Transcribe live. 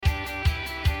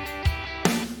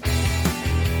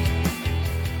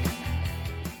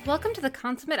Welcome to the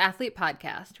Consummate Athlete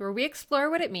Podcast, where we explore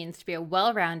what it means to be a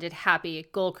well-rounded, happy,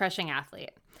 goal-crushing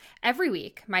athlete. Every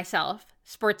week, myself,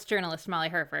 sports journalist Molly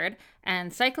Herford,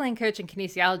 and cycling coach and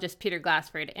kinesiologist Peter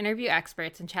Glassford interview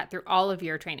experts and chat through all of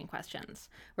your training questions.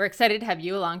 We're excited to have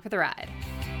you along for the ride.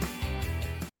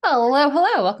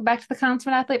 Hello. Welcome back to the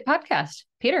Consummate Athlete Podcast.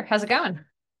 Peter, how's it going?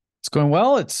 It's going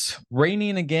well. It's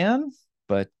raining again,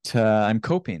 but I'm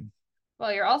coping.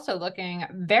 Well, you're also looking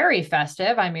very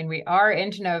festive. I mean, we are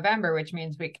into November, which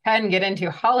means we can get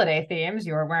into holiday themes.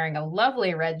 You are wearing a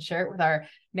lovely red shirt with our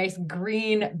nice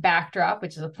green backdrop,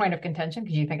 which is a point of contention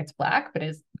because you think it's black, but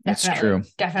is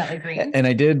definitely green. And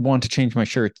I did want to change my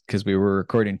shirt because we were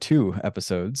recording 2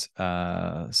 episodes.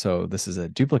 So this is a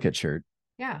duplicate shirt.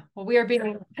 Yeah, well, we are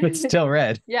being... It's still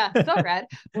red. Yeah, still red.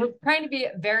 We're trying to be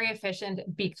very efficient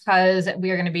because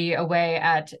we are going to be away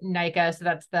at NICA. So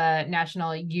that's the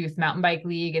National Youth Mountain Bike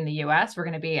League in the US. We're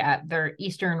going to be at their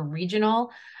Eastern Regional.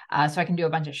 So I can do a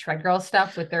bunch of Shred Girl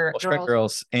stuff with their Shred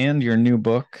Girls and your new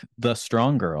book, The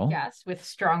Strong Girl. Yes, with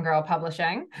Strong Girl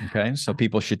Publishing. Okay, so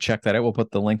people should check that out. We'll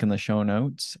put the link in the show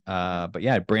notes. But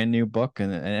yeah, brand new book.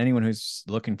 And anyone who's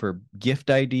looking for gift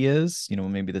ideas,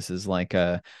 maybe this is like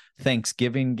a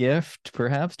Thanksgiving gift,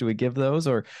 perhaps. Do we give those?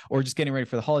 Or just getting ready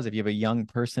for the holidays if you have a young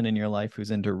person in your life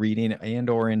who's into reading and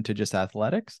or into just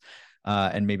athletics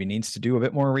and maybe needs to do a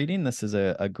bit more reading, this is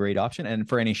a great option. And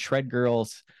for any Shred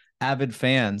Girls avid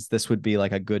fans, this would be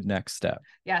like a good next step.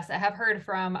 Yes, I have heard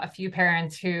from a few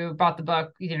parents who bought the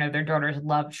book. Their daughters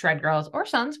love Shred Girls or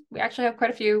sons. We actually have quite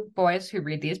a few boys who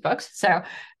read these books. So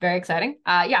very exciting.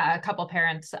 A couple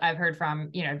parents I've heard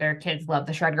from, their kids love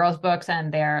the Shred Girls books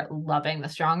and they're loving the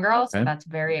Strong Girl. So that's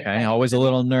very exciting. Always a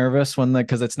little nervous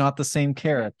because it's not the same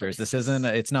characters.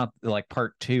 It's not like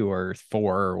part 2 or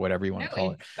 4 or whatever you want to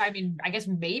call it. I mean, I guess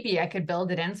maybe I could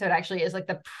build it in so it actually is like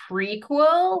the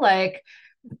prequel, like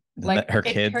her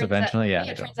kids eventually.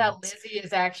 It turns out Lizzie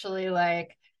is actually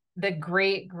like the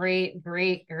great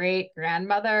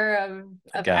grandmother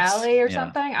of Allie or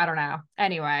something. I don't know.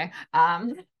 Anyway.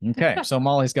 Okay. So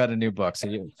Molly's got a new book.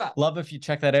 So love if you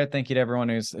check that out. Thank you to everyone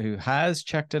who has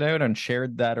checked it out and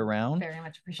shared that around. Very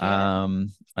much appreciate it.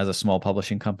 As a small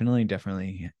publishing company,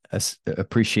 definitely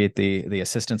appreciate the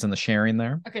assistance and the sharing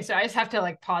there. Okay. So I just have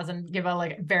to pause and give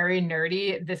a very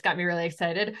nerdy. This got me really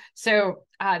excited. So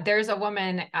there's a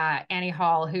woman, Annie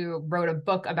Hall, who wrote a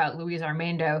book about Louise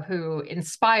Armando, who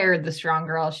inspired the Strong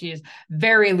Girl. She's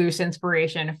very loose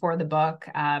inspiration for the book.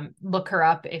 Look her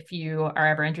up if you are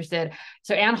ever interested.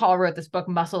 So Anne Hall wrote this book,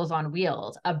 Muscles on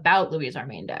Wheels, about Louise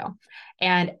Armando.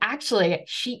 And actually,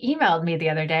 she emailed me the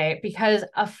other day because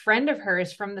a friend of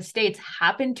hers from the States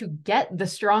happened to get the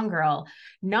Strong Girl,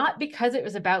 not because it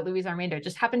was about Louise Armando,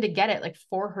 just happened to get it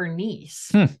for her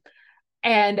niece.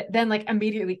 And then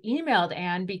immediately emailed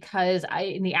Anne because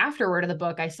in the afterword of the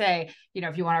book, I say,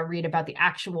 if you want to read about the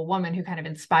actual woman who kind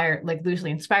of loosely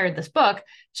inspired this book,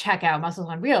 check out Muscles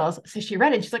on Wheels. So she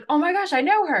read it and she's like, oh my gosh, I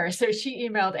know her. So she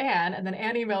emailed Anne and then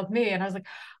Anne emailed me and I was like,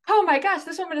 oh my gosh,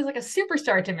 this woman is like a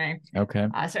superstar to me. Okay.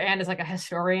 So Anne is like a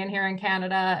historian here in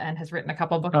Canada and has written a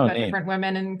couple of books about different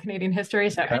women in Canadian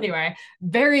history. So anyway,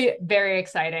 very, very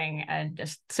exciting and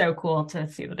just so cool to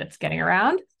see that it's getting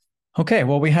around. Okay,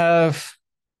 well, we have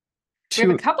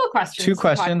a couple of questions. 2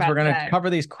 questions. We're going to cover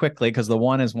these quickly because the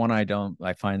one is one I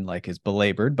find is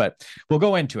belabored, but we'll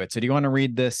go into it. So do you want to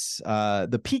read this?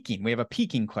 The peaking. We have a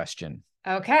peaking question.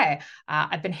 Okay.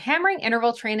 I've been hammering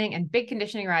interval training and big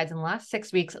conditioning rides in the last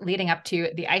 6 weeks leading up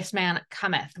to the Iceman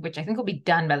Cometh, which I think will be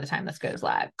done by the time this goes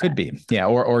live. Could be. Yeah.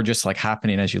 Or just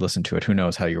happening as you listen to it. Who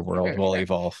knows how your world will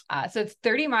evolve. So it's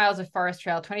 30 miles of forest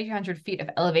trail, 2,200 feet of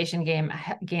elevation gain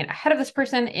ahead of this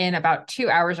person in about 2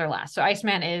 hours or less. So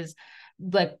Iceman is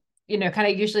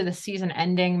kind of usually the season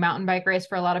ending mountain bike race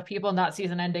for a lot of people, not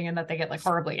season ending in that they get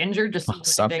horribly injured. Just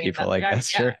some people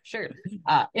sure.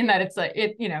 In that it's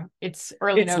it's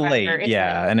early November. Late.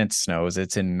 And it snows.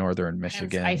 It's in northern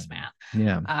Michigan. Iceman.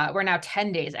 Yeah. We're now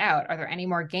 10 days out. Are there any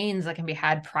more gains that can be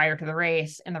had prior to the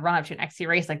race in the run up to an XC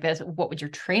race like this? What would your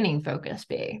training focus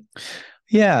be?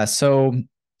 Yeah. So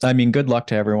I mean, good luck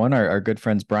to everyone. Our good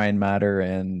friends Brian Matter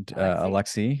and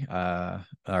Alexi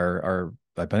are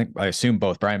I assume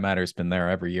both. Brian Matter's been there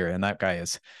every year, and that guy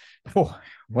is,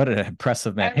 what an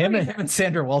impressive man. Him and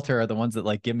Sandra Walter are the ones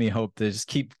that give me hope to just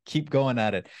keep going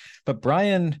at it. But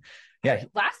Brian,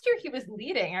 last year he was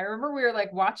leading. I remember we were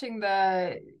watching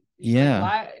the.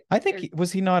 Yeah, I think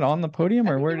was he not on the podium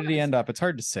or where did he end up? It's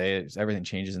hard to say. Everything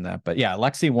changes in that, but yeah,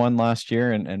 Alexi won last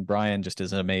year, and Brian just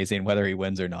is amazing whether he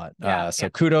wins or not. So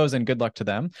kudos and good luck to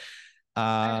them.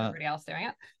 Everybody else doing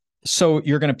it. So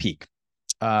you're gonna peak.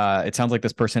 It sounds like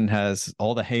this person has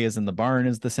all the hay is in the barn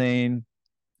is the saying.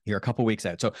 You're a couple weeks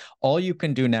out. So all you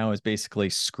can do now is basically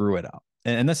screw it up.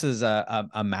 And this is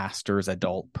a master's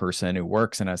adult person who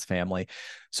works and has family.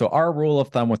 So our rule of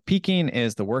thumb with peaking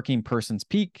is the working person's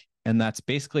peak. And that's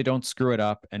basically don't screw it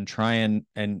up and try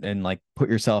and like put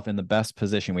yourself in the best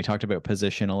position. We talked about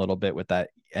position a little bit with that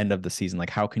end of the season. Like,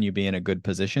 how can you be in a good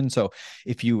position? So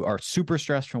if you are super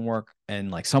stressed from work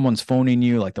and like someone's phoning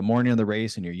you like the morning of the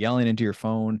race and you're yelling into your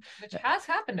phone, which has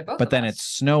happened to both but of then us. it's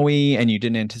snowy and you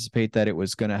didn't anticipate that it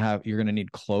was going to have, you're going to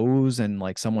need clothes and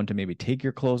like someone to maybe take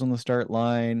your clothes on the start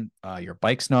line. Your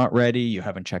bike's not ready. You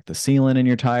haven't checked the sealant in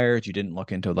your tires. You didn't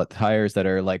look into the tires that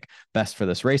are like best for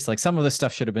this race. Like some of this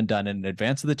stuff should have been done in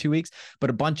advance of the 2 weeks, but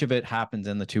a bunch of it happens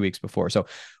in the 2 weeks before. So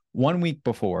 1 week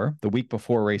before, the week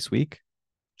before race week,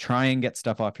 try and get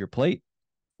stuff off your plate.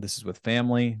 This is with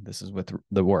family. This is with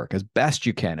the work as best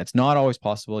you can. It's not always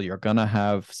possible. You're going to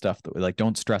have stuff that like,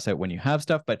 don't stress out when you have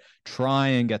stuff, but try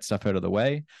and get stuff out of the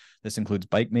way. This includes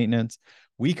bike maintenance.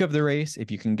 Week of the race, if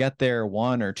you can get there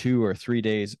 1 or 2 or 3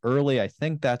 days early, I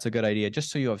think that's a good idea. Just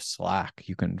so you have slack,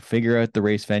 you can figure out the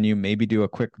race venue, maybe do a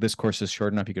quick, this course is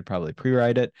short enough, you could probably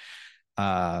pre-ride it.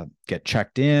 Get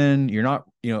checked in. You're not,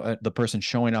 the person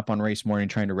showing up on race morning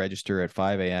trying to register at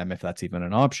 5 a.m. if that's even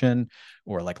an option,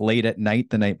 or like late at night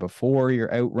the night before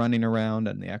you're out running around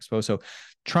in the expo. So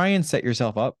try and set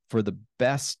yourself up for the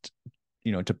best,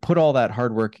 to put all that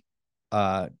hard work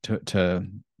to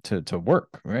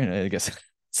work, right? I guess.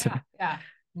 Yeah.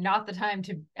 Not the time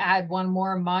to add one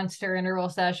more monster interval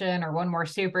session or one more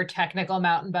super technical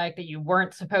mountain bike that you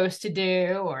weren't supposed to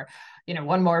do, or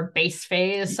one more base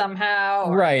phase somehow,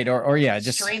 or right, or yeah,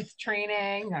 just strength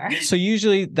training. So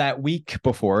usually that week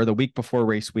before, the week before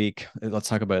race week, let's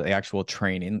talk about the actual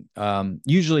training.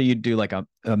 Usually you do like a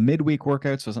midweek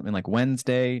workout, so something like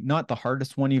Wednesday, not the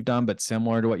hardest one you've done, but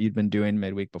similar to what you'd been doing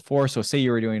midweek before. So say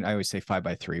you were doing, I always say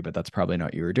 5x3, but that's probably not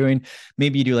what you were doing.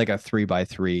 Maybe you do like a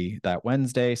 3x3 that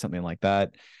Wednesday, something like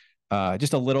that.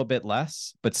 Just a little bit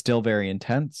less, but still very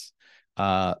intense.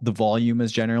 The volume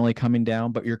is generally coming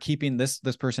down, but you're keeping this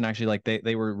person actually, like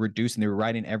they were reducing, they were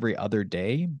riding every other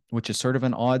day, which is sort of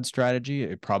an odd strategy.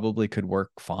 It probably could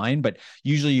work fine, but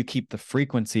usually you keep the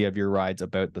frequency of your rides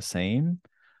about the same.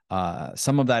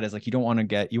 Some of that is like, you want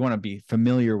to be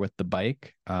familiar with the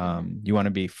bike. You want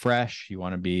to be fresh. You don't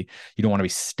want to be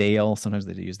stale. Sometimes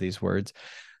they use these words.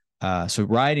 So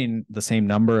riding the same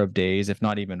number of days, if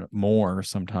not even more,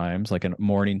 sometimes like a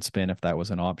morning spin, if that was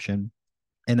an option.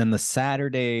 And then the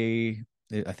Saturday,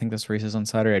 I think this race is on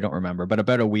Saturday, I don't remember, but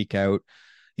about a week out,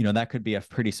 that could be a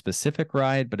pretty specific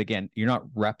ride. But again, you're not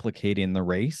replicating the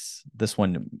race. This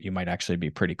one, you might actually be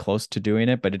pretty close to doing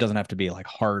it, but it doesn't have to be like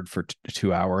hard for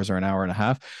 2 hours or an hour and a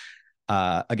half.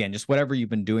 Again, just whatever you've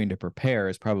been doing to prepare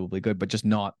is probably good, but just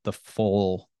not the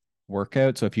full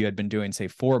workout. So if you had been doing, say,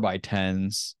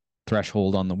 4x10s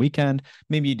threshold on the weekend,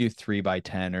 maybe you do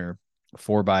 3x10 or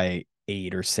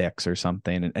 4x8 or 6 or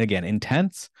something. And again,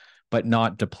 intense, but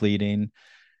not depleting.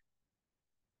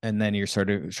 And then you sort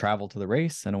of travel to the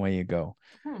race and away you go.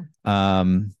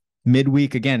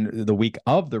 Midweek, again, the week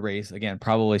of the race, again,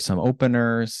 probably some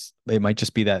openers. They might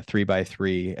just be that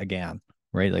 3x3 again,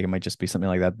 right? Like it might just be something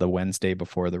like that the Wednesday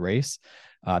before the race.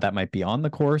 That might be on the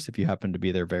course if you happen to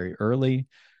be there very early.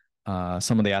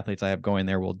 Some of the athletes I have going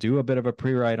there will do a bit of a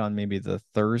pre-ride on maybe the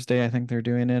Thursday. I think they're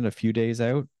doing it a few days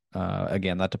out.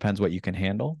 Again, that depends what you can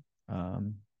handle.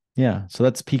 Yeah, so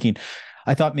that's peaking.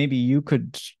 I thought maybe you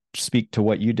could speak to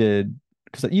what you did,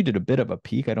 because you did a bit of a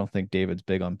peak. I don't think David's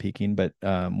big on peaking, but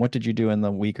what did you do in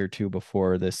the week or two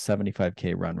before this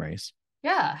 75K run race?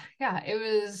 Yeah,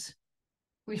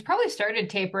 we probably started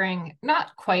tapering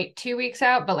not quite 2 weeks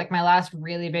out, but like my last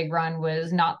really big run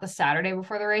was not the Saturday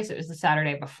before the race. It was the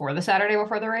Saturday before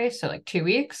the race. So like 2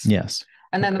 weeks. Yes.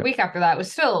 And then the week after that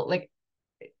was still like,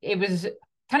 it was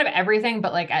kind of everything,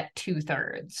 but like at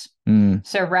 2/3.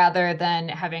 So rather than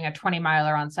having a 20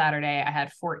 miler on Saturday, I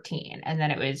had 14. And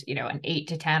then it was, an 8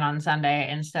 to 10 on Sunday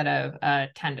instead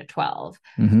of 10 to 12.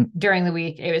 During the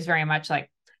week, it was very much like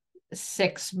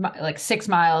 6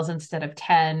 miles instead of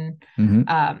 10.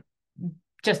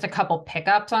 Just a couple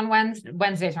pickups on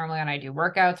Wednesdays normally when I do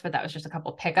workouts, but that was just a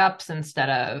couple pickups instead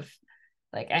of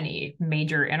like any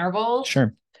major intervals.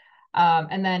 Sure.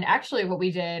 And then actually what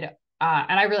we did,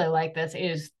 and I really like this,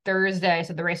 is Thursday.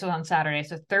 So the race was on Saturday.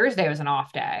 So Thursday was an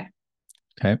off day.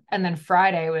 Okay. And then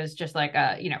Friday was just like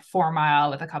a, 4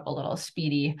 mile with a couple little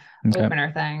speedy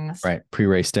opener things. Right.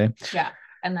 Pre-race day. Yeah.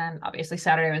 And then obviously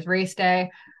Saturday was race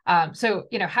day. So,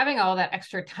 having all that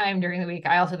extra time during the week,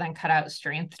 I also then cut out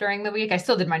strength during the week. I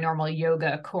still did my normal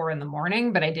yoga core in the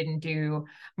morning, but I didn't do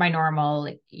my normal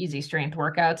like, easy strength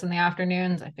workouts in the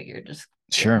afternoons. I figured just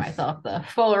give myself the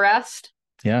full rest.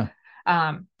 Yeah.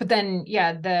 But then,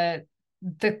 yeah, the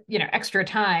extra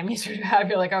time you sort of have,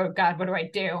 you're like, oh God, what do I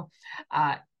do?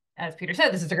 As Peter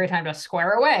said, this is a great time to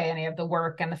square away any of the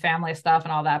work and the family stuff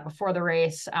and all that before the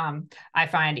race. I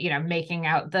find, making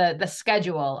out the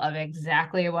schedule of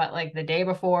exactly what like the day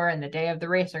before and the day of the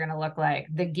race are going to look like,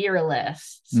 the gear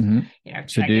lists, checking over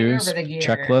To-dos, the gear,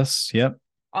 checklists. Yep.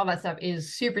 all that stuff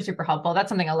is super, super helpful. That's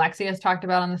something Alexia has talked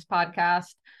about on this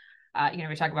podcast.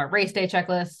 We talk about race day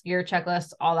checklists, gear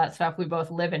checklists, all that stuff. We both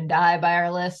live and die by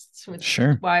our lists, which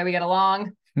Sure. is why we get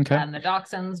along. Okay. And the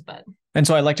dachshunds, but. And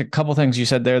so I liked a couple things you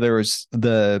said there. There was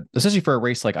especially for a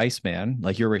race like Iceman,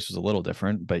 like your race was a little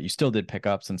different, but you still did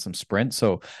pickups and some sprints.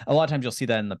 So a lot of times you'll see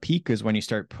that in the peak is when you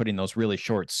start putting those really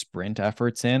short sprint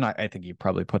efforts in. I think you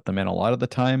probably put them in a lot of the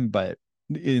time, but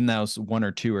in those 1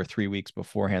 or 2 or 3 weeks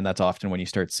beforehand, that's often when you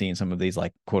start seeing some of these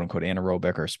like quote unquote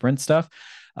anaerobic or sprint stuff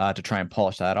to try and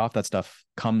polish that off. That stuff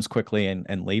comes quickly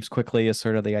and leaves quickly is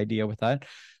sort of the idea with that.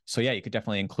 So yeah, you could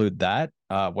definitely include that,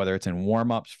 whether it's in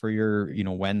warm-ups for your,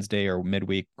 Wednesday or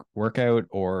midweek workout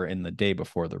or in the day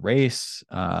before the race.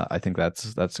 I think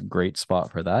that's a great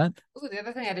spot for that. Ooh, the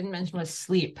other thing I didn't mention was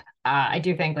sleep. I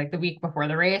do think like the week before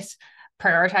the race,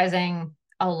 prioritizing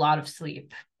a lot of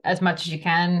sleep as much as you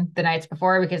can the nights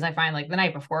before, because I find like the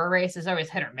night before a race is always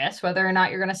hit or miss whether or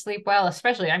not you're going to sleep well,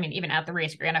 especially, I mean, even at the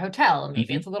race, you're in a hotel,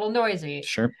 maybe it's a little noisy.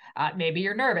 Sure. Maybe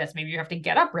you're nervous. Maybe you have to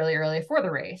get up really early for the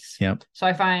race. Yeah. So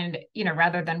I find,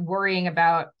 rather than worrying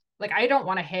about, like, I don't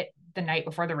want to hit the night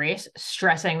before the race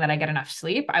stressing that I get enough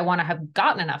sleep. I want to have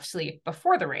gotten enough sleep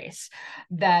before the race,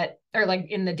 or like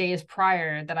in the days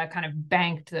prior, that I've kind of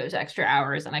banked those extra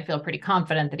hours. And I feel pretty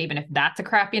confident that even if that's a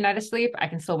crappy night of sleep, I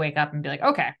can still wake up and be like,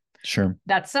 okay, sure,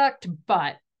 that sucked,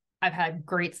 but I've had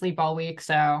great sleep all week.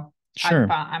 So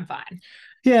sure, I'm fine.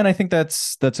 Yeah. And I think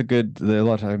that's a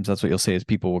lot of times that's what you'll say is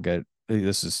people will get,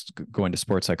 this is going to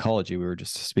sports psychology we were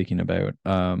just speaking about.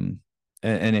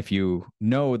 And if you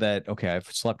know that, okay, I've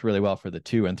slept really well for the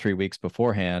 2 and 3 weeks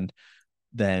beforehand,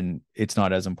 then it's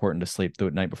not as important to sleep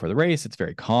the night before the race. It's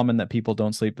very common that people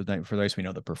don't sleep the night before the race. We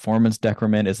know the performance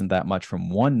decrement isn't that much from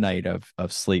one night of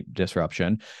sleep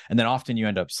disruption. And then often you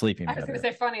end up sleeping better. I was going to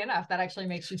say, funny enough, that actually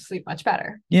makes you sleep much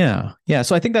better. Yeah. Yeah.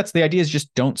 So I think that's the idea, is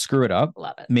just don't screw it up.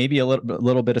 Love it. Maybe a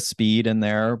little bit of speed in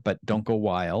there, but don't go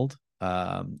wild.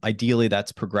 Ideally,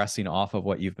 that's progressing off of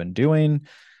what you've been doing.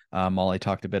 Molly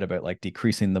talked a bit about like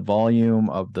decreasing the volume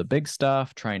of the big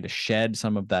stuff, trying to shed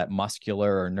some of that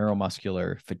muscular or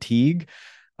neuromuscular fatigue,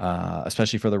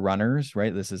 especially for the runners,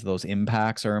 right? Those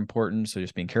impacts are important. So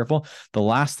just being careful. The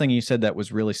last thing you said that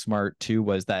was really smart too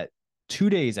was that 2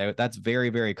 days out, that's very,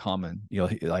 very common. You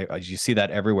see that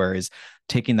everywhere, is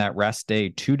taking that rest day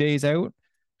 2 days out,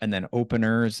 and then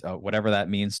openers, whatever that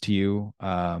means to you,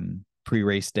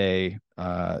 pre-race day,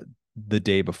 the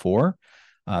day before.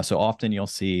 So often you'll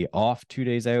see off 2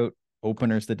 days out,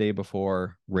 openers the day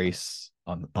before, race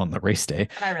on the race day.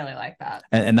 And I really like that.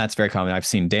 And that's very common. I've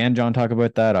seen John talk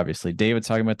about that. Obviously, David's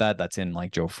talking about that. That's in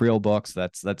like Joe Friel books.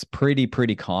 That's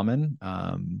pretty common.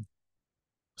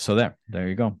 So there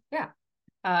you go. Yeah.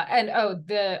 And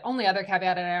the only other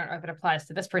caveat, and I don't know if it applies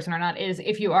to this person or not, is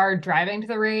if you are driving to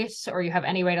the race or you have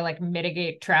any way to like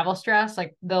mitigate travel stress,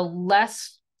 like the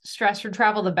less stress from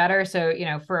travel, the better. So,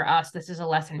 for us, this is a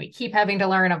lesson we keep having to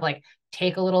learn, of like,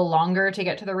 take a little longer to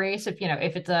get to the race. If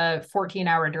it's a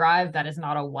 14-hour drive, that is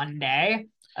not a one day,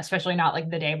 especially not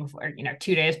like the day before,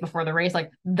 2 days before the race.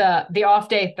 Like the off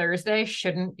day Thursday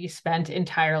shouldn't be spent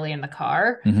entirely in the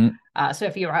car. Mm-hmm. So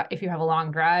if you have a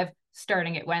long drive,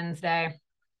 starting at Wednesday,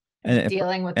 and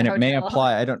dealing with, and it may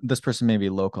apply. This person may be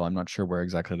local. I'm not sure where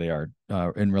exactly they are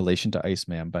in relation to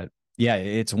Iceman, but yeah,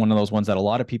 it's one of those ones that a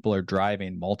lot of people are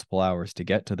driving multiple hours to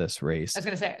get to this race. I was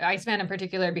going to say Iceman in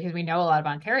particular, because we know a lot of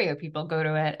Ontario people go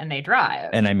to it and they drive.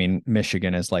 And I mean,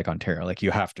 Michigan is like Ontario, like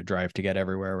you have to drive to get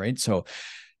everywhere, right? So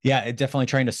yeah, definitely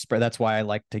trying to spread. That's why I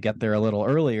like to get there a little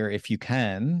earlier if you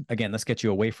can. Again, this gets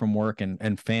you away from work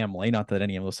and family. Not that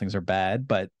any of those things are bad,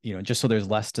 but just so there's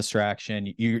less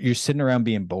distraction. You're sitting around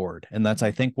being bored, and that's, I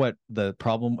think, what the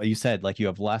problem. You said, like, you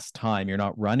have less time. You're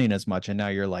not running as much, and now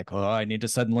you're like, oh, I need to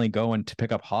suddenly go and to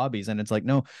pick up hobbies, and it's like,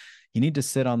 no, you need to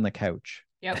sit on the couch.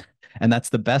 Yep. And that's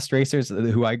the best racers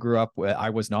who I grew up with. I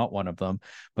was not one of them,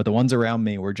 but the ones around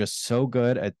me were just so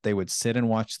good at. They would sit and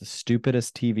watch the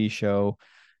stupidest TV show,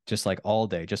 just like all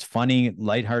day, just funny,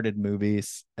 lighthearted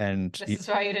movies. And this is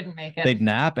why you didn't make it. They'd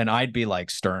nap, and I'd be like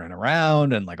stirring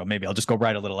around and like, oh, maybe I'll just go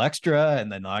ride a little extra,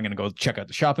 and then I'm gonna go check out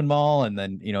the shopping mall, and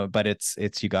then but it's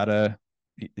you gotta,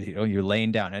 you're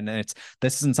laying down, and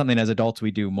this isn't something as adults we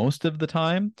do most of the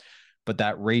time, But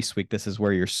that race week, this is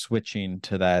where you're switching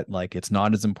to that. Like, it's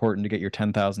not as important to get your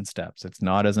 10,000 steps. It's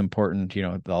not as important,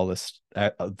 all this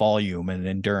volume and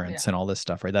endurance and all this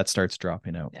stuff, right? That starts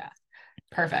dropping out. Yeah.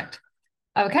 Perfect.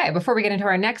 Okay, before we get into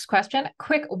our next question,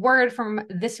 quick word from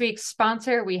this week's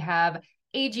sponsor. We have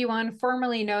AG1,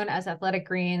 formerly known as Athletic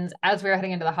Greens. As we're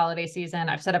heading into the holiday season,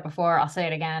 I've said it before, I'll say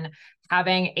it again,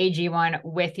 having AG1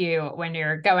 with you when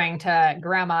you're going to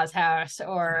grandma's house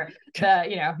or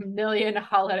the million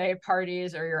holiday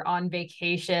parties, or you're on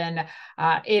vacation.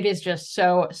 It is just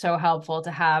so helpful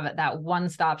to have that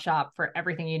one-stop shop for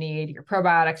everything you need: your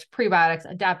probiotics, prebiotics,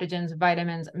 adaptogens,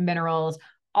 vitamins, minerals,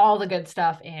 all the good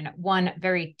stuff in one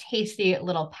very tasty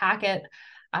little packet.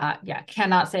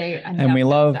 Cannot say enough. And we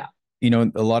love,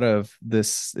 a lot of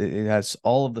this, it has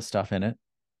all of the stuff in it.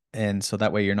 And so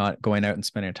that way you're not going out and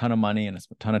spending a ton of money and a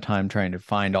ton of time trying to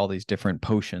find all these different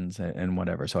potions and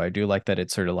whatever. So I do like that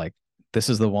it's sort of like, this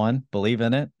is the one, believe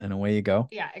in it, and away you go.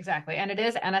 Yeah, exactly. And it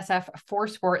is NSF for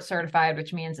Sport certified,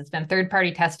 which means it's been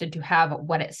third-party tested to have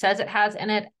what it says it has in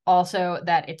it. Also,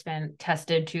 that it's been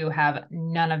tested to have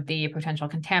none of the potential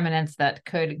contaminants that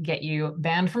could get you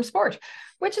banned from sport,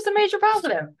 which is a major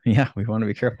positive. Yeah, we want to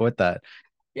be careful with that.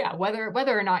 Yeah, whether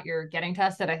or not you're getting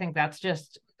tested, I think that's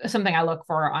just something I look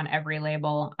for on every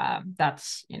label.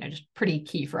 That's just pretty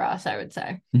key for us, I would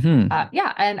say. Mm-hmm.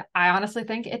 And I honestly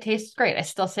think it tastes great. I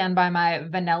still stand by my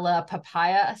vanilla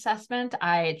papaya assessment.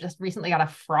 I just recently got a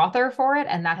frother for it,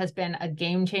 and that has been a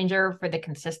game changer for the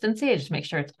consistency. I just make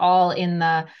sure it's all in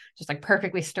the just like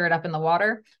perfectly stirred up in the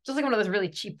water, just like one of those really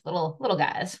cheap little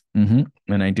guys. Mm-hmm.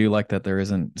 And I do like that there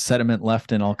isn't sediment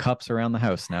left in all cups around the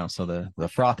house now, so the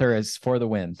frother is for the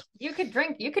win. You could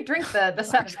drink the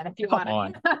sediment if you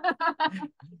wanted.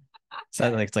 So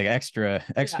like it's like extra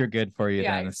good for you.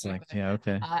 Then exactly. It's like,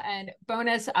 okay. And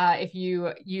bonus, if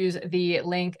you use the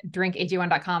link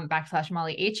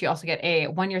drinkag1.com/MollyH, you also get a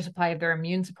 1-year supply of their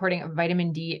immune supporting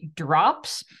vitamin D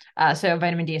drops. So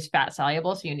vitamin D is fat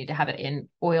soluble, so you need to have it in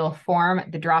oil form.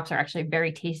 The drops are actually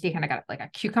very tasty, kind of got like a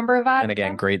cucumber vibe. And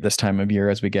again, great this time of year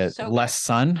as we get less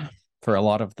sun for a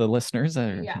lot of the listeners,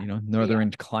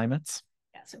 northern climates.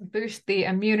 Yes, boost the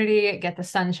immunity, get the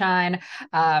sunshine.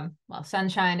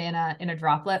 Sunshine in a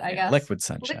droplet, I guess. Liquid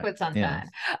sunshine. Liquid sunshine.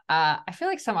 Yeah. I feel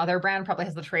like some other brand probably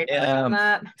has the trademark on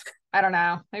that. I don't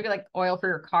know. Maybe like oil for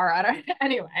your car. I don't.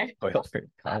 Anyway. Oil for your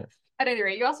car. At any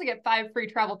rate, you also get 5 free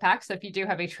travel packs. So if you do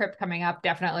have a trip coming up,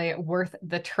 definitely worth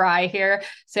the try here.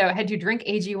 So head to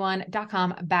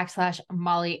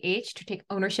drinkag1.com/MollyH to take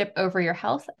ownership over your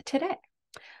health today.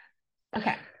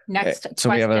 Okay. Next so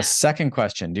question. We have a second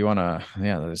question. Do you want to,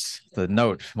 there's the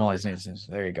note. Molly's needs.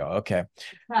 There you go. Okay.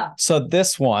 So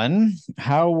this one,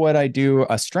 how would I do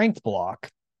a strength block?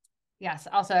 Yes.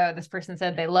 Also, this person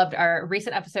said they loved our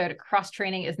recent episode, Cross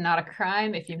Training is Not a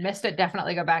Crime. If you missed it,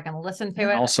 definitely go back and listen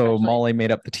to it. Also, Molly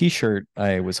made up the t-shirt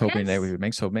I was hoping that we would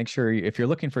make. So make sure if you're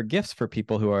looking for gifts for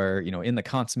people who are, in the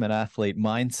consummate athlete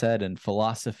mindset and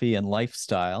philosophy and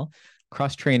lifestyle,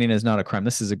 Cross Training is Not a Crime.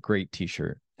 This is a great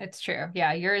t-shirt. It's true.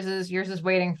 Yeah, yours is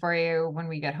waiting for you when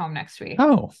we get home next week.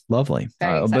 Oh, lovely.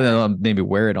 But I'll maybe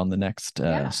wear it on the next,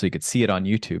 so you could see it on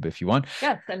YouTube if you want.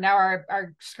 Yes, and now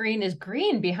our screen is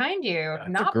green behind you.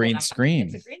 Not a green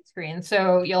screen. It's a green screen,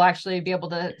 so you'll actually be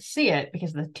able to see it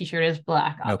because the t-shirt is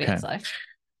black, obviously. Okay.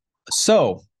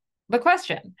 So, the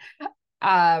question.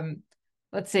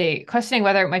 Let's see, questioning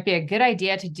whether it might be a good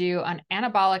idea to do an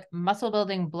anabolic muscle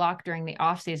building block during the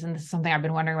off season. This is something I've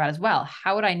been wondering about as well.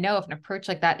 How would I know if an approach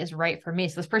like that is right for me?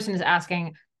 So this person is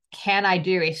asking, can I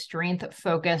do a strength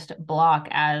focused block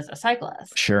as a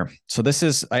cyclist? Sure. So this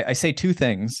is, I say two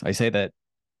things. I say that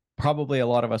probably a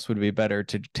lot of us would be better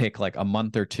to take like a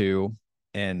month or two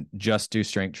and just do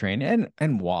strength training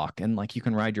and walk, and like you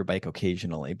can ride your bike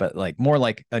occasionally, but like more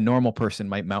like a normal person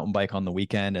might mountain bike on the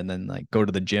weekend and then like go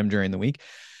to the gym during the week.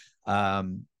 I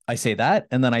say that,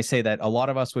 and then I say that a lot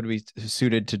of us would be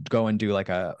suited to go and do like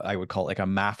I would call it like a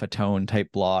maffetone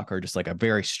type block, or just like a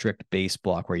very strict base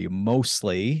block where you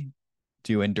mostly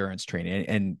do endurance training.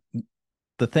 And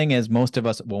the thing is, most of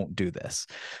us won't do this.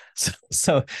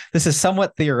 So this is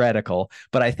somewhat theoretical,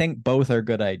 but I think both are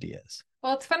good ideas.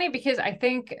 Well, it's funny because I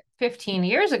think 15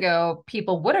 years ago,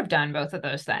 people would have done both of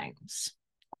those things.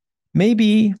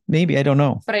 Maybe, I don't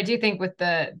know. But I do think with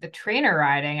the trainer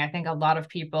riding, I think a lot of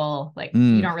people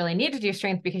you don't really need to do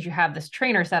strength because you have this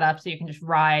trainer set up so you can just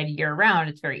ride year round.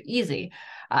 It's very easy.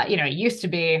 It used to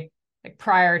be like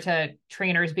prior to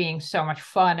trainers being so much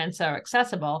fun and so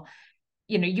accessible,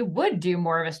 you would do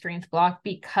more of a strength block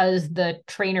because the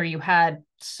trainer you had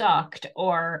sucked,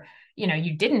 or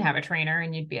you didn't have a trainer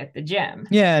and you'd be at the gym.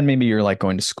 Yeah, and maybe you're like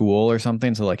going to school or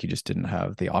something, so like you just didn't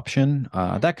have the option.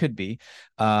 That could be.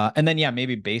 And then yeah,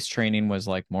 maybe base training was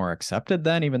like more accepted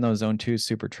then, even though zone 2 is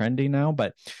super trendy now.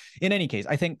 But in any case,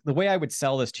 I think the way I would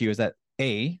sell this to you is that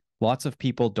lots of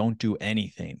people don't do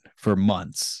anything for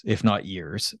months, if not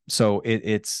years. So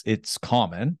it's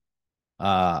common.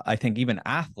 I think even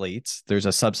athletes, there's a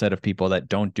subset of people that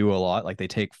don't do a lot, like they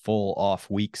take full off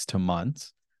weeks to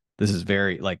months. This is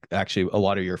very like actually a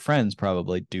lot of your friends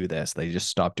probably do this. They just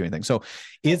stop doing things. So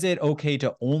is it okay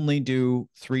to only do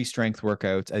 3 strength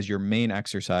workouts as your main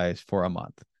exercise for a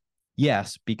month?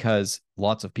 Yes, because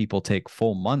lots of people take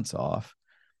full months off,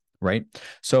 right?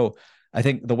 So I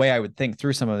think the way I would think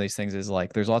through some of these things is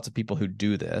like there's lots of people who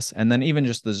do this. And then even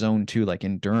just the zone 2, like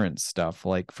endurance stuff,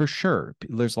 like for sure,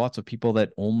 there's lots of people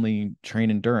that only train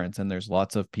endurance. And there's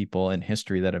lots of people in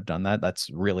history that have done that. That's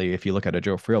really, if you look at a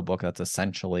Joe Friel book, that's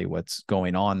essentially what's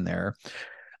going on there.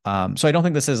 So I don't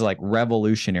think this is like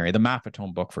revolutionary. The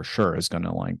Maffetone book for sure is going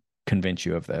to like convince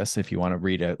you of this. If you want to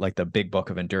read it, like the Big Book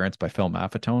of Endurance by Phil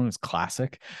Maffetone is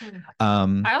classic.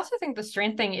 I also think the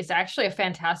strength thing is actually a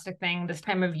fantastic thing this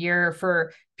time of year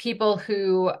for people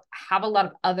who have a lot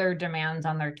of other demands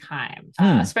on their time,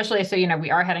 especially so we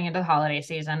are heading into the holiday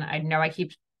season. I know I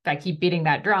keep beating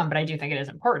that drum, but I do think it is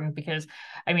important because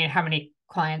I mean, how many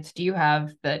clients do you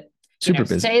have that super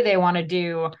busy, say they want to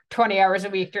do 20 hours a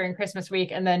week during Christmas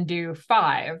week and then do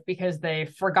 5 because they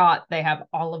forgot they have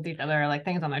all of these other like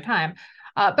things on their time.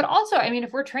 But also, I mean,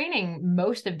 if we're training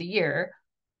most of the year,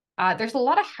 there's a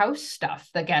lot of house stuff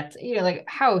that gets, like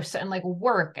house and like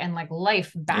work and like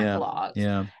life backlogs.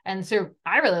 Yeah. And so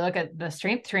I really look at the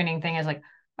strength training thing as like,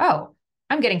 oh,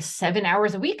 I'm getting 7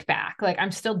 hours a week back. Like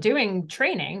I'm still doing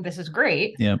training. This is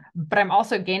great. Yeah. But I'm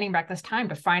also gaining back this time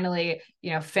to finally,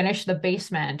 finish the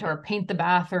basement or paint the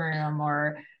bathroom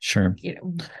or sure,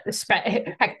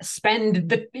 spend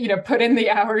the, put in the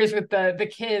hours with the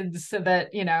kids so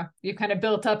that, you kind of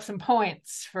built up some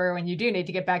points for when you do need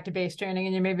to get back to base training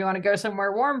and you maybe want to go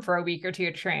somewhere warm for a week or two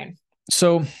to train.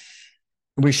 So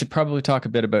we should probably talk a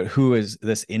bit about who is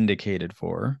this indicated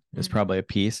for, is probably a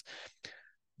piece.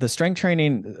 The strength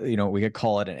training, we could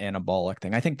call it an anabolic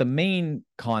thing. I think the main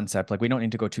concept, like we don't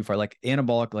need to go too far, like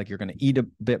anabolic, like you're going to eat a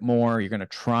bit more, you're going to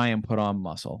try and put on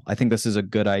muscle. I think this is a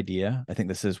good idea. I think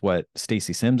this is what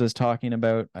Stacy Sims is talking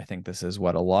about. I think this is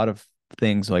what a lot of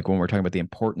things, like when we're talking about the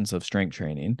importance of strength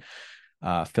training,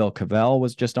 Phil Cavell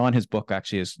was just on. His book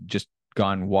actually is just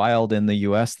gone wild in the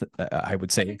US. I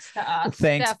would say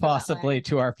thanks possibly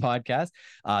to our podcast.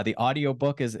 The audio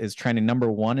book is trending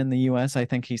 #1 in the US. I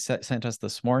think he sent us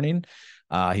this morning.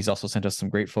 He's also sent us some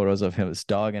great photos of his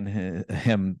dog and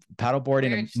him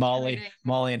paddleboarding, and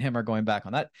Molly and him are going back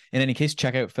on that. In any case,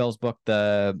 check out Phil's book,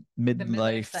 The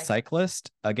Midlife Cyclist.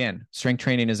 Again, strength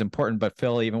training is important, but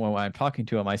Phil, even when I'm talking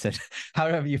to him, I said, how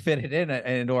have you fit it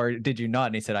in, or did you not?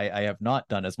 And he said, I have not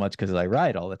done as much because I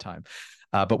ride all the time.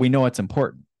 But we know it's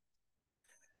important.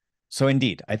 So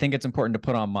indeed, I think it's important to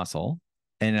put on muscle.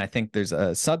 And I think there's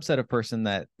a subset of person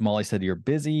that Molly said, you're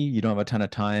busy, you don't have a ton of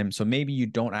time. So maybe you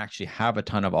don't actually have a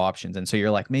ton of options. And so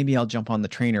you're like, maybe I'll jump on the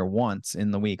trainer once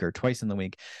in the week or twice in the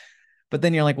week. But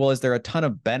then you're like, well, is there a ton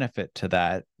of benefit to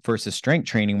that versus strength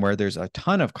training, where there's a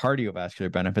ton of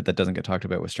cardiovascular benefit that doesn't get talked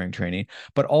about with strength training?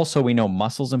 But also we know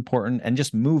muscle's important and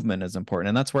just movement is important.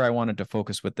 And that's where I wanted to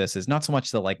focus with this, is not so much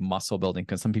the like muscle building,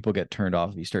 because some people get turned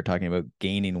off if you start talking about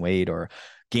gaining weight or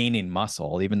gaining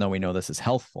muscle, even though we know this is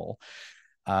healthful.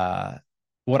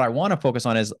 What I want to focus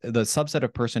on is the subset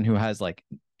of person who has like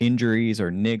injuries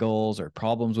or niggles or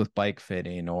problems with bike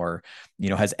fitting, or,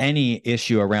 has any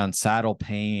issue around saddle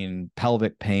pain,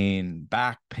 pelvic pain,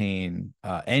 back pain,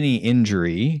 any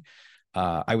injury.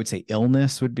 I would say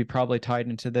illness would be probably tied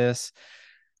into this.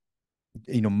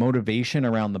 Motivation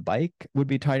around the bike would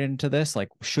be tied into this. Like,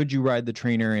 should you ride the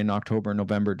trainer in October,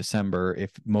 November, December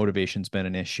if motivation's been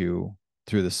an issue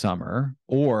through the summer,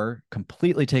 or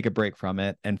completely take a break from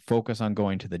it and focus on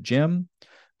going to the gym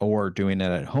or doing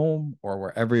it at home or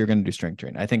wherever you're going to do strength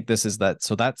training? I think this is that.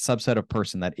 So that subset of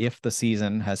person that if the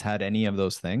season has had any of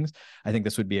those things, I think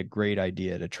this would be a great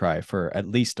idea to try for at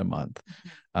least a month,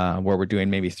 where we're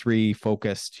doing maybe 3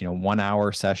 focused,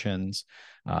 1-hour sessions.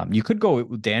 You could go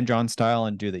Dan John style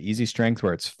and do the easy strength,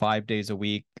 where it's 5 days a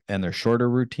week and they're shorter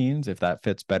routines, if that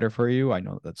fits better for you. I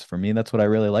know that's, for me, that's what I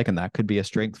really like. And that could be a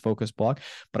strength focused block.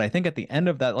 But I think at the end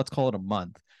of that, let's call it a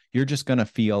month, you're just going to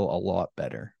feel a lot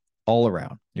better all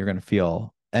around. You're going to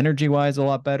feel energy wise a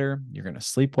lot better. You're going to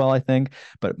sleep well, I think.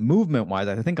 But movement wise,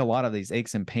 I think a lot of these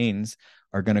aches and pains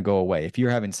are going to go away. If you're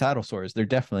having saddle sores, they're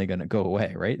definitely going to go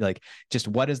away, right? Like, just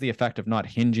what is the effect of not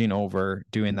hinging over,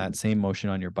 doing that same motion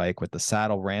on your bike with the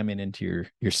saddle ramming into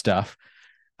your stuff?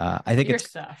 I think Your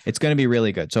stuff. it's going to be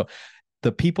really good. So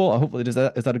the people, hopefully, is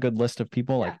that a good list of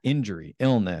people? Yeah. Like injury,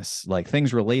 illness, like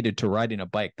things related to riding a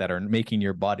bike that are making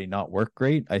your body not work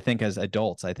great? I think as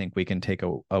adults, I think we can take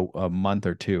a month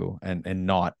or two and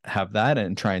not have that,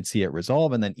 and try and see it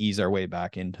resolve, and then ease our way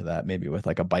back into that, maybe with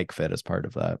like a bike fit as part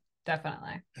of that.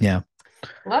 Definitely. Yeah.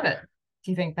 Love it. Do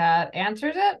you think that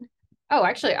answers it? Oh,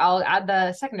 actually, I'll add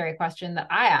the secondary question that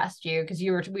I asked you, because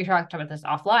we talked about this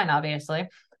offline, obviously,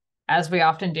 as we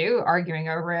often do, arguing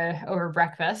over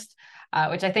breakfast,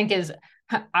 which I think is.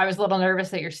 I was a little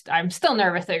nervous that I'm still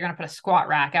nervous that you're going to put a squat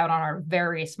rack out on our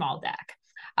very small deck.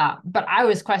 But I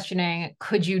was questioning,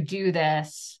 could you do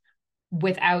this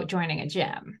without joining a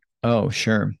gym? Oh,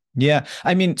 sure. Yeah.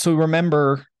 I mean, so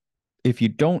remember, if you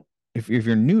don't, if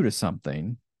you're new to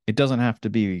something, it doesn't have to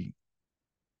be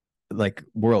like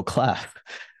world class.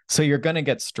 So you're going to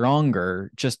get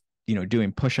stronger just,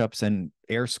 doing push-ups and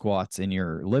air squats in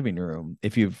your living room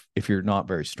if you're not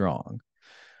very strong.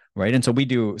 Right. And so we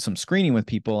do some screening with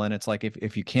people, and it's like,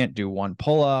 if you can't do one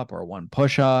pull-up or one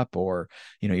push-up, or,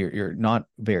 you're not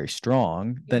very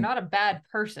strong, You're then not a bad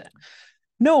person.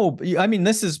 no, I mean,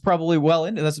 this is probably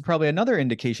this is probably another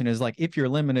indication, is like, if you're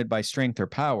limited by strength or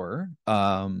power,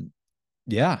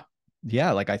 yeah.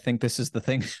 Yeah, like I think this is the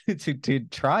thing to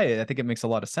try it. I think it makes a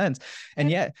lot of sense.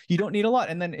 And yet you don't need a lot.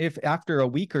 And then if after a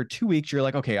week or 2 weeks you're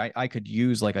like, okay, I could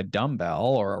use like a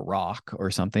dumbbell or a rock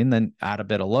or something, then add a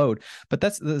bit of load. But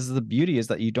this is the beauty, is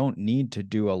that you don't need to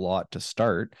do a lot to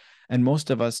start. And most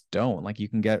of us don't. Like, you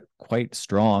can get quite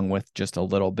strong with just a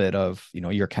little bit of,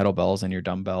 your kettlebells and your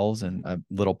dumbbells and a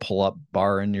little pull-up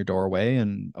bar in your doorway,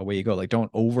 and away you go. Like,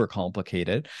 don't overcomplicate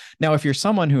it. Now, if you're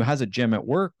someone who has a gym at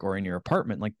work or in your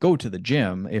apartment, like, go to the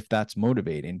gym if that's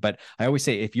motivating. But I always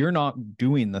say, if you're not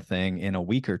doing the thing in a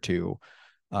week or two,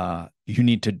 you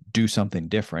need to do something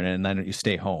different, and then you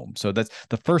stay home. So that's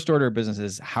the first order of business,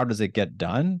 is how does it get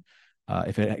done?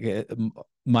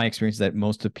 My experience is that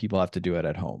most of people have to do it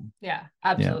at home. Yeah,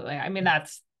 absolutely. Yeah. I mean,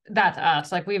 that's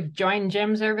us. Like, we've joined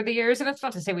gyms over the years, and it's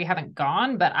not to say we haven't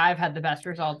gone, but I've had the best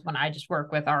results when I just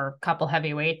work with our couple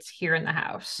heavy weights here in the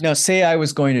house. Now, say I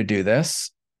was going to do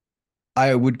this,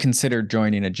 I would consider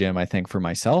joining a gym, I think, for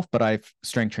myself, but I've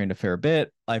strength trained a fair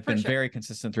bit. I've been very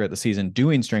consistent throughout the season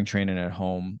doing strength training at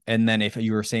home. And then if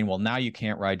you were saying, well, now you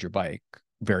can't ride your bike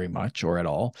very much or at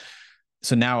all,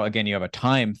 so now again, you have a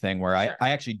time thing where I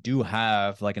actually do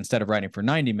have, like, instead of riding for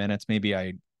 90 minutes, maybe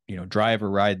I, drive or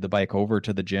ride the bike over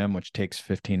to the gym, which takes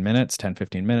 15 minutes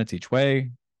each way,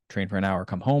 train for an hour,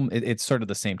 come home. It's sort of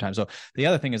the same time. So the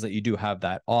other thing is that you do have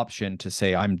that option to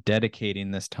say, I'm dedicating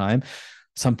this time.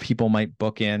 Some people might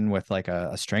book in with like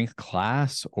a strength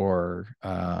class, or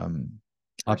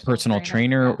a personal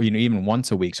trainer, even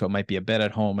once a week. So it might be a bit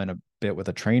at home and a bit with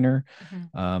a trainer.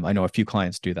 Mm-hmm. I know a few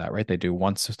clients do that, right? They do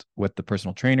once with the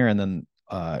personal trainer, and then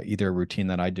either a routine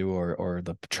that I do or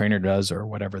the trainer does, or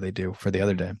whatever they do for the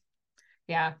other day.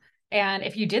 Yeah. And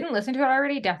if you didn't listen to it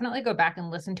already, definitely go back and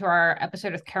listen to our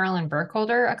episode with Carolyn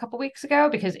Burkholder a couple weeks ago,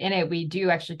 because in it, we do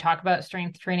actually talk about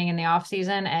strength training in the off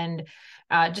season, and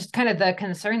just kind of the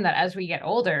concern that as we get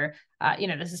older,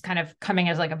 this is kind of coming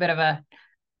as like a bit of a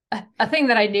thing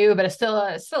that I knew, but it's still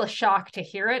a shock to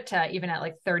hear it, even at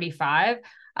like 35.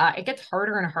 It gets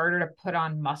harder and harder to put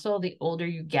on muscle the older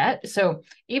you get. So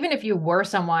even if you were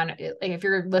someone, if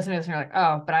you're listening to this and you're like,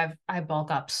 oh, but I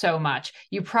bulk up so much,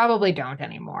 you probably don't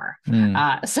anymore.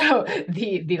 So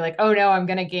the like, oh no, I'm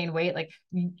going to gain weight. Like,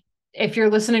 if you're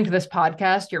listening to this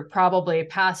podcast, you're probably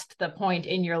past the point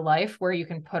in your life where you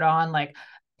can put on like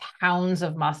pounds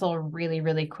of muscle really,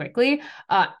 really quickly.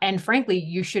 And frankly,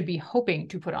 you should be hoping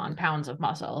to put on pounds of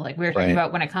muscle. Like we were talking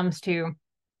about, when it comes to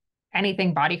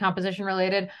anything body composition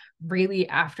related, really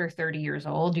after 30 years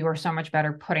old, you are so much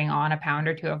better putting on a pound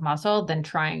or two of muscle than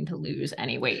trying to lose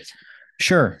any weight.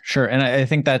 Sure. And I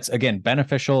think that's, again,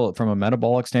 beneficial from a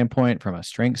metabolic standpoint, from a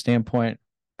strength standpoint,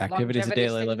 activities of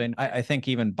daily living. I think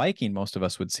even biking, most of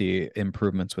us would see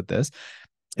improvements with this.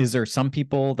 Is there some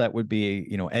people that would be,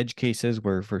 edge cases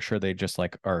where for sure they just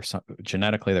like are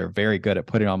genetically, they're very good at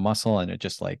putting on muscle, and it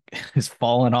just like is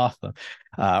falling off them,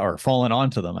 or falling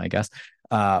onto them, I guess.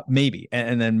 Maybe.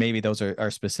 And then maybe those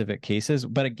are specific cases.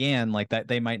 But again, like that,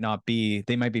 they might be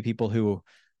people who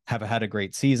have had a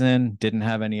great season, didn't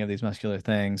have any of these muscular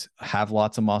things, have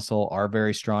lots of muscle, are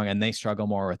very strong, and they struggle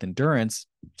more with endurance.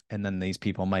 And then these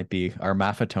people might be our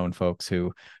maffetone folks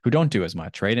who don't do as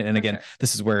much, right? And again,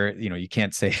 this is where you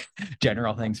can't say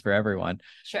general things for everyone.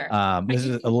 Sure. This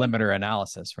is a limiter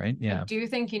analysis, right? Yeah. I do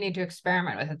think you need to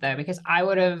experiment with it though, because I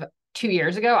would have 2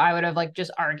 years ago, I would have like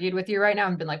just argued with you right now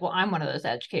and been like, well, I'm one of those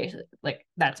edge cases. Like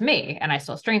that's me, and I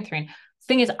still strength train.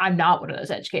 Thing is, I'm not one of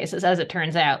those edge cases, as it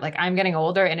turns out. Like I'm getting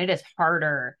older and it is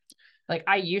harder. Like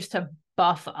I used to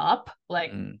buff up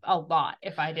like a lot.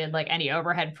 If I did like any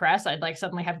overhead press, I'd like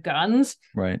suddenly have guns.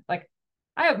 Right. Like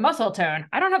I have muscle tone.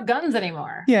 I don't have guns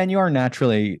anymore. Yeah, and you are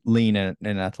naturally lean and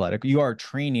athletic. You are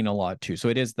training a lot too.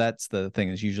 So that's the thing,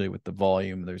 is usually with the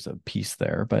volume, there's a piece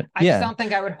there. But I just don't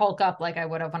think I would hulk up like I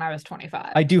would have when I was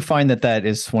 25. I do find that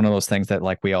is one of those things that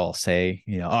like we all say,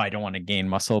 oh, I don't want to gain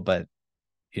muscle, but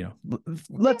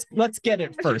let's get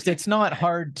it first. It's not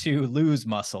hard to lose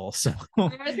muscle. So I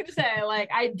was gonna say, like,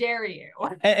 I dare you.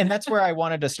 And that's where I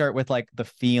wanted to start with like the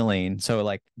feeling. So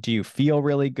like, do you feel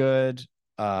really good?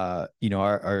 Are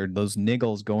those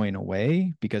niggles going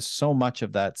away? Because so much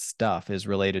of that stuff is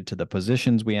related to the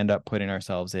positions we end up putting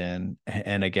ourselves in.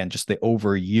 And again, just the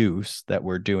overuse that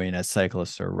we're doing as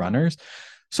cyclists or runners.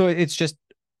 So it's just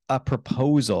a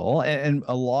proposal, and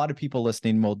a lot of people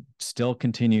listening will still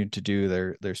continue to do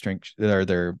their strength or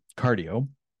their cardio,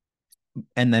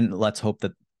 and then let's hope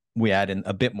that we add in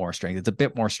a bit more strength. It's a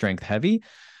bit more strength heavy.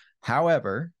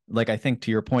 However, like I think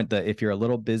to your point, that if you're a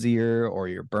little busier or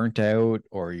you're burnt out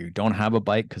or you don't have a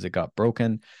bike because it got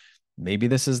broken, maybe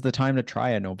this is the time to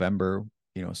try a November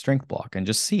strength block and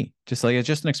just see, just like it's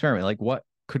just an experiment. Like what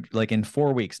could, like in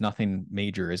 4 weeks, nothing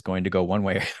major is going to go one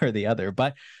way or the other,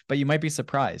 but you might be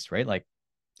surprised, right? Like,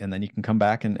 and then you can come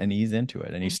back and ease into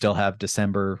it, and you still have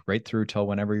December right through till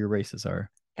whenever your races are.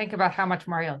 Think about how much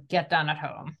more you'll get done at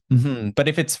home. Mm-hmm. But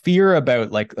if it's fear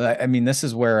about, like, I mean, this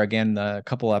is where, again, the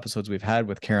couple episodes we've had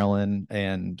with Carolyn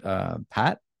and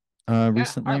Pat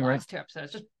recently, our right? last 2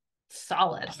 episodes, just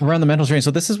solid around the mental strain.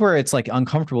 So this is where it's like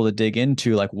uncomfortable to dig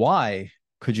into, like, why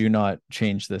could you not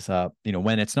change this up?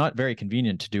 When it's not very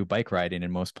convenient to do bike riding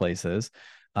in most places.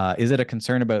 Is it a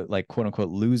concern about, like, quote unquote,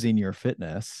 losing your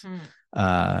fitness?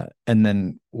 And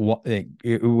then what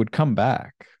it would come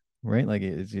back, right? Like,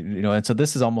 and so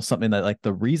this is almost something that, like,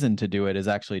 the reason to do it is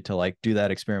actually to, like, do that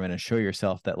experiment and show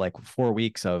yourself that, like, 4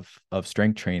 weeks of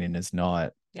strength training is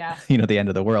not, the end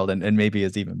of the world, and maybe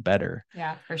is even better.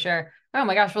 Yeah, for sure. Oh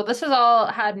my gosh. Well, this has all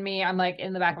had me, I'm like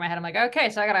in the back of my head, I'm like, okay,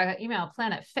 so I got to email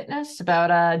Planet Fitness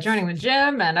about joining the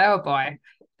gym, and oh boy,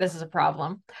 this is a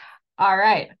problem. All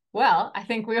right. Well, I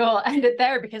think we will end it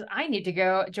there because I need to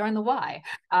go join the Y.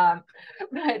 But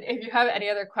if you have any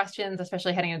other questions,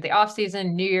 especially heading into the off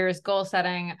season, New Year's goal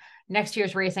setting, next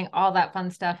year's racing, all that fun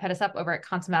stuff, hit us up over at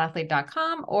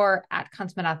consummateathlete.com or at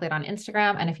consummateathlete on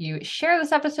Instagram. And if you share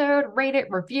this episode, rate it,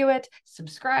 review it,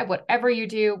 subscribe, whatever you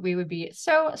do, we would be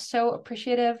so, so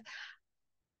appreciative.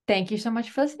 Thank you so much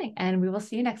for listening, and we will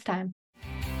see you next time.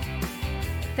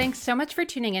 Thanks so much for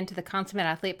tuning in to the Consummate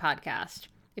Athlete podcast.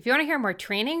 If you want to hear more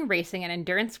training, racing, and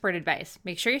endurance sport advice,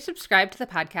 make sure you subscribe to the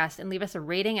podcast and leave us a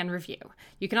rating and review.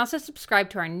 You can also subscribe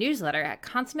to our newsletter at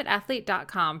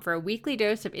consummateathlete.com for a weekly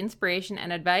dose of inspiration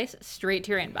and advice straight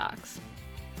to your inbox.